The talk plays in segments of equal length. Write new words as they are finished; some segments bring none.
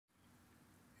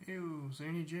Ew,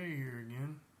 Zany J here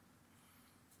again.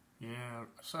 Yeah,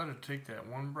 I decided to take that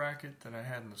one bracket that I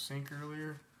had in the sink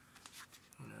earlier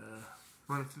and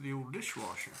run it through the old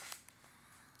dishwasher.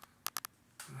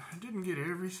 I didn't get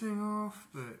everything off,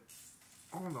 but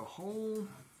on the whole,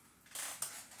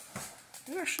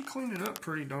 it actually cleaned it up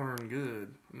pretty darn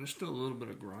good. I mean, there's still a little bit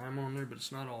of grime on there, but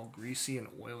it's not all greasy and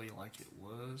oily like it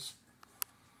was.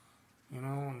 You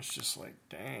know, and it's just like,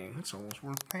 dang, it's almost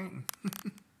worth painting.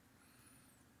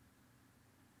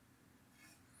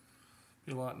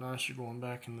 Be a lot nicer going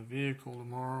back in the vehicle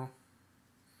tomorrow.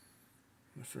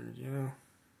 I figured, you know,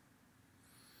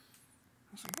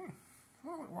 I was like, hey, I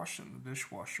wonder what washing in the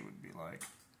dishwasher would be like.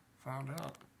 Found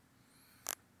out.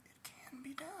 It can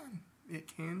be done. It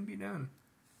can be done.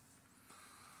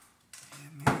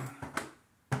 Yeah, man.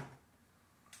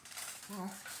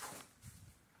 Well,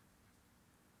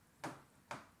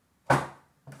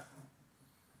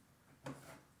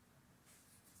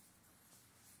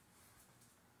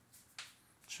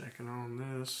 checking on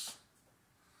this.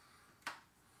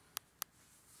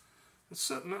 It's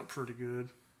setting up pretty good.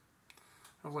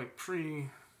 I've like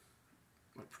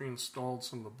pre-installed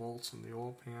some of the bolts in the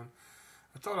oil pan.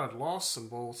 I thought I'd lost some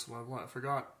bolts, but I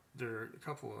forgot there are a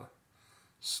couple of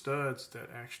studs that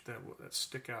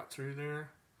stick out through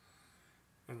there,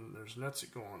 and there's nuts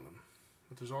that go on them.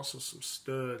 But there's also some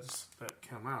studs that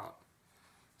come out.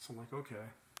 So I'm like, okay.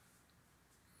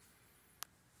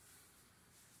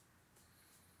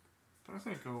 But I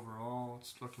think overall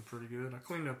it's looking pretty good. I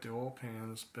cleaned up the oil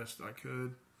pan as best I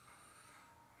could.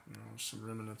 You know, some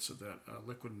remnants of that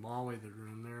liquid moly that are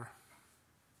in there.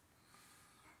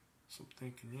 So I'm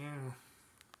thinking, yeah,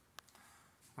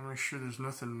 I want to make sure there's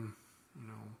nothing, you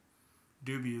know,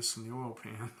 dubious in the oil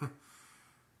pan.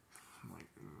 I'm like,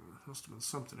 must have been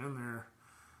something in there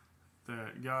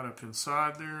that got up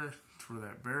inside there to where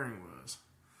that bearing was.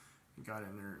 It got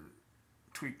in there and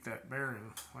tweaked that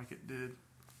bearing like it did.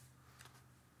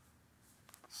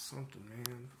 Something,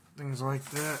 man. Things like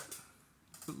that.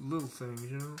 Little things,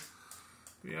 you know.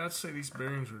 Yeah, I'd say these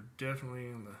bearings are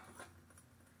definitely on the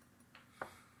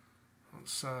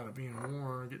side of being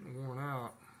worn, getting worn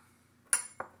out.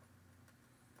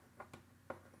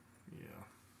 Yeah.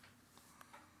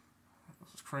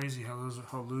 It's crazy how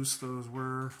loose those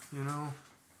were, you know.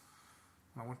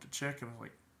 When I went to check and I was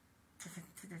like,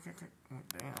 I'm like,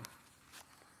 damn.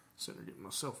 Sitting there getting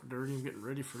myself dirty and getting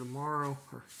ready for tomorrow.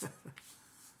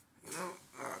 You know,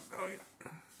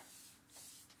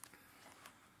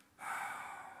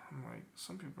 I'm like,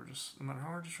 some people are just, no matter how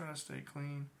hard you try to stay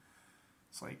clean,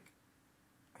 it's like,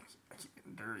 I keep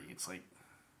getting dirty. It's like,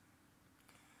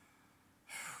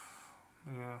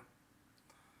 yeah,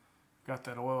 got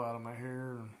that oil out of my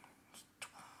hair, and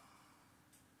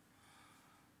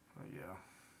yeah,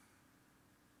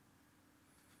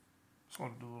 just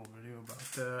wanted to do a little video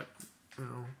about that, you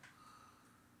know.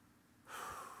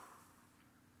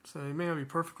 So it may not be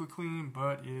perfectly clean,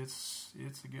 but it's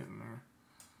getting there.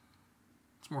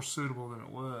 It's more suitable than it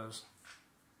was.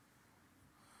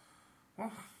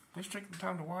 Well, thanks for taking the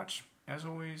time to watch. As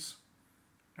always,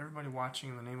 everybody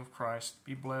watching, in the name of Christ,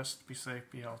 be blessed, be safe,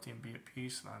 be healthy, and be at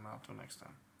peace. And I'm out till next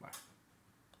time. Bye.